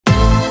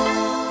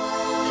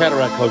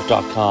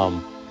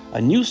CataractCoach.com, a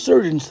new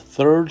surgeon's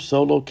third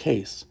solo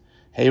case.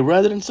 Hey,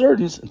 resident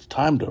surgeons, it's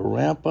time to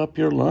ramp up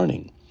your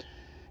learning.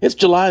 It's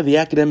July of the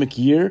academic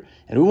year,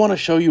 and we want to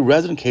show you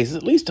resident cases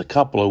at least a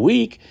couple a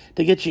week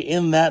to get you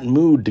in that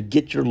mood to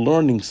get your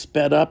learning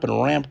sped up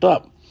and ramped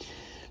up.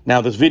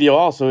 Now, this video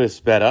also is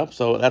sped up,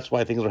 so that's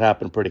why things are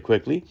happening pretty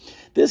quickly.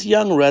 This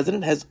young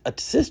resident has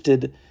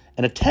assisted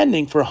and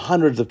attending for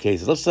hundreds of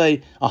cases, let's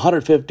say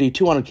 150,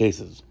 200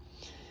 cases.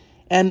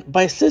 And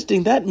by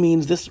assisting, that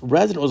means this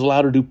resident was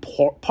allowed to do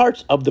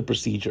parts of the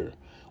procedure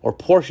or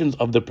portions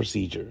of the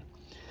procedure.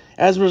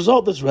 As a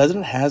result, this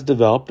resident has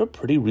developed a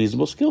pretty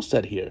reasonable skill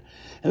set here.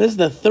 And this is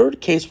the third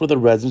case where the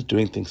resident's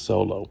doing things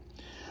solo.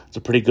 It's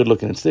a pretty good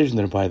looking incision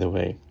there, by the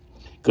way.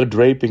 Good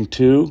draping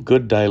too,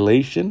 good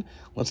dilation.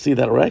 Let's see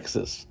that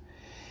rhexis.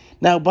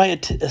 Now, by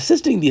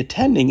assisting the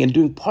attending and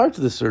doing parts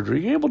of the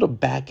surgery, you're able to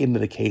back into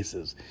the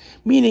cases.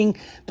 Meaning,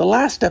 the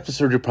last step of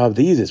surgery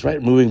probably the easiest,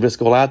 right? Moving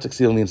viscoelastic,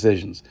 sealing the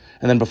incisions.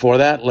 And then before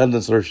that, lens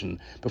insertion.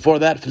 Before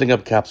that, filling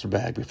up capsular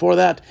bag. Before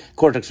that,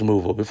 cortex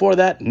removal. Before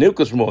that,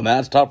 nucleus removal. Now,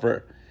 that's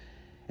tougher.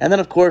 And then,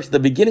 of course,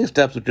 the beginning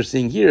steps, which you're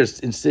seeing here, is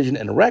incision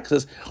and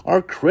rhexis,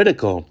 are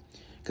critical.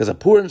 Because a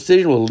poor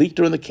incision will leak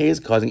during the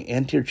case, causing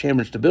anterior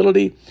chamber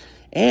instability.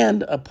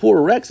 And a poor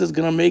rhexis is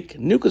going to make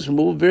nucleus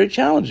removal very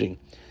challenging.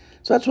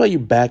 So that's why you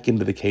back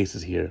into the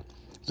cases here.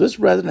 So this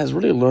resident has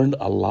really learned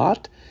a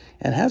lot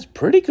and has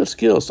pretty good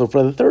skills. So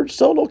for the third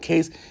solo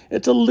case,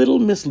 it's a little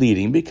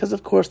misleading because,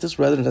 of course, this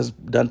resident has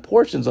done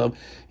portions of,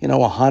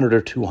 100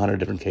 or 200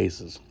 different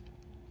cases.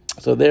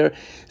 So they're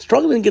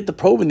struggling to get the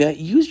probe in there.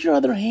 Use your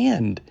other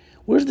hand.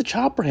 Where's the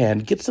chopper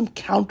hand? Get some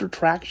counter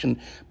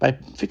traction by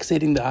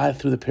fixating the eye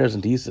through the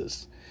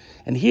paracentesis.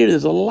 And here,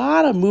 there's a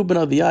lot of movement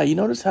of the eye. You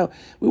notice how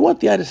we want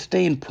the eye to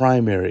stay in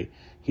primary.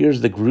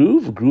 Here's the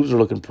groove. The grooves are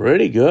looking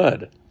pretty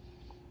good.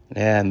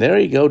 And there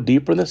you go,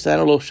 deeper in the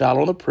center, a little shallow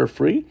on the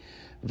periphery.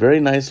 Very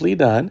nicely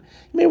done.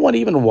 You may want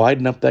to even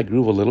widen up that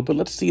groove a little bit.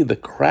 Let's see the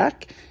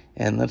crack.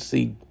 And let's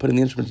see, putting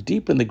the instruments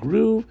deep in the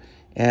groove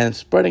and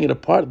spreading it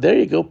apart. There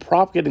you go,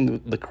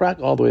 propagating the crack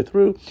all the way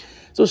through.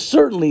 So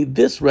certainly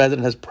this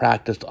resident has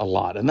practiced a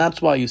lot. And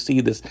that's why you see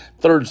this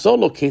third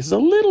solo case is a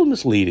little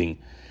misleading.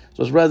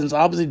 So this resident's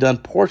obviously done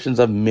portions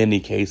of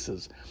many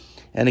cases.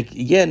 And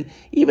again,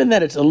 even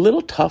then, it's a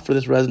little tough for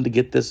this resident to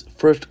get this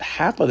first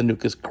half of the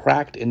nucleus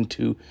cracked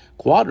into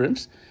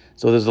quadrants.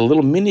 So there's a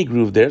little mini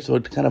groove there, so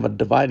it's kind of a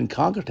divide and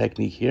conquer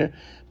technique here,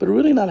 but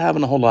really not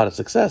having a whole lot of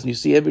success. And you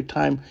see every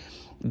time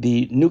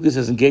the nucleus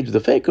is engaged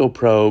with the phaco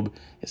probe,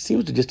 it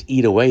seems to just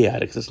eat away at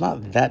it because it's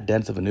not that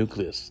dense of a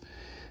nucleus.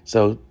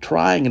 So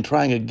trying and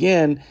trying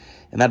again,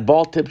 and that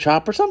ball tip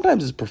chopper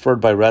sometimes is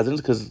preferred by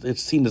residents because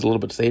it's seen as a little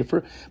bit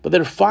safer, but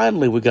then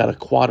finally we got a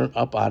quadrant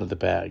up out of the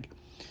bag.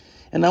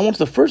 And now once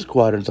the first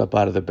quadrant's up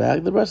out of the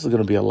bag, the rest is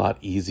going to be a lot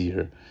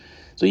easier.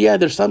 So yeah,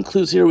 there's some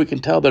clues here we can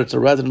tell that it's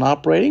a resident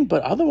operating,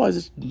 but otherwise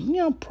it's,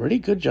 pretty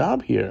good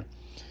job here.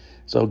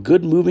 So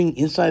good moving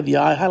inside the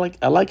eye.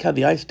 I like how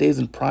the eye stays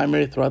in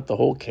primary throughout the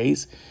whole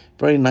case.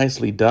 Very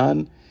nicely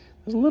done.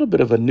 There's a little bit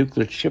of a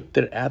nuclear chip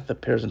there at the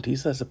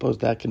paracentesis. I suppose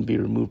that can be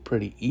removed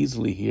pretty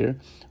easily here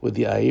with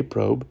the IA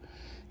probe.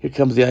 Here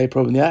comes the IA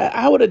probe in the eye.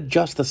 I would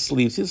adjust the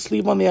sleeve. See the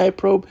sleeve on the IA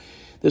probe?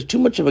 There's too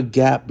much of a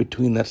gap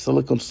between that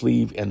silicone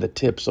sleeve and the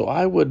tip, so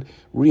I would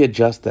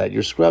readjust that.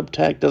 Your scrub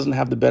tech doesn't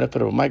have the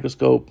benefit of a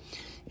microscope,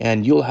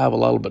 and you'll have a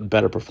little bit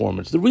better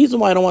performance. The reason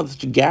why I don't want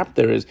such a gap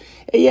there is,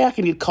 it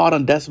can get caught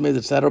on decimates,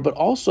 etc., but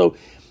also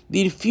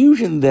the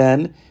infusion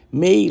then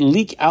may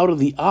leak out of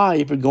the eye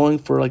if you're going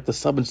for like the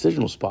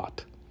subincisional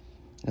spot.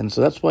 And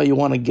so that's why you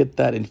want to get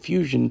that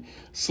infusion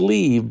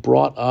sleeve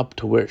brought up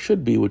to where it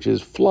should be, which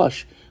is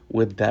flush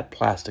with that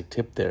plastic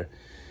tip there.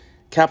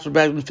 Capsular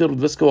bag has been filled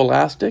with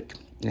viscoelastic.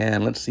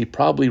 And let's see,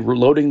 probably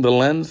loading the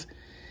lens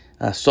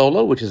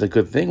solo, which is a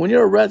good thing. When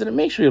you're a resident,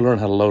 make sure you learn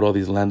how to load all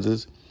these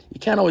lenses. You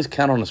can't always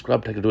count on a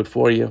scrub tech to do it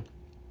for you.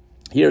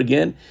 Here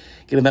again,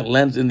 getting that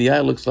lens in the eye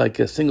looks like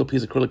a single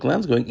piece acrylic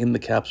lens going in the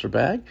capsular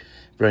bag.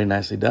 Very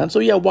nicely done. So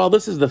yeah, while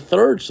this is the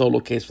third solo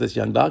case for this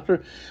young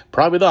doctor,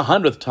 probably the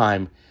 100th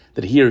time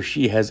that he or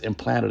she has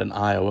implanted an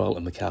IOL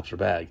in the capsular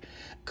bag.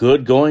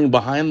 Good going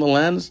behind the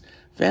lens.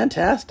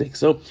 Fantastic.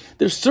 So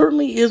there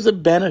certainly is a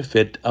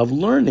benefit of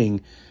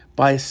learning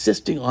by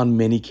assisting on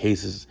many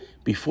cases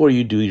before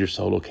you do your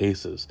solo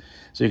cases.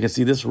 So you can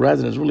see this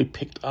resident has really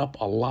picked up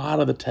a lot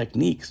of the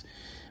techniques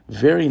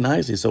very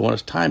nicely. So when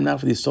it's time now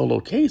for these solo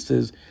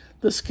cases,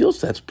 the skill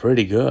set's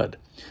pretty good.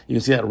 You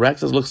can see that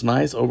rhexis looks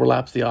nice,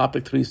 overlaps the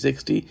optic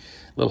 360, a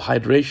little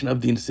hydration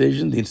of the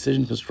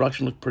incision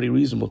construction looked pretty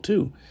reasonable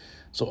too.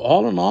 So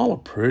all in all, a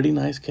pretty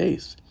nice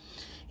case.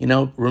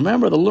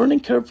 Remember, the learning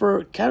curve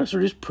for cataract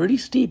surgery is pretty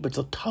steep. It's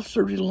a tough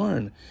surgery to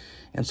learn.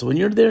 And so when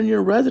you're there in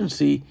your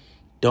residency,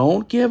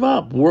 don't give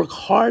up. Work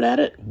hard at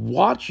it.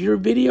 Watch your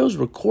videos.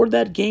 Record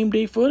that game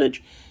day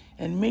footage.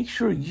 And make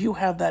sure you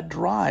have that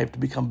drive to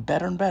become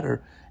better and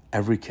better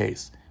every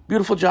case.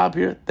 Beautiful job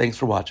here. Thanks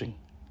for watching.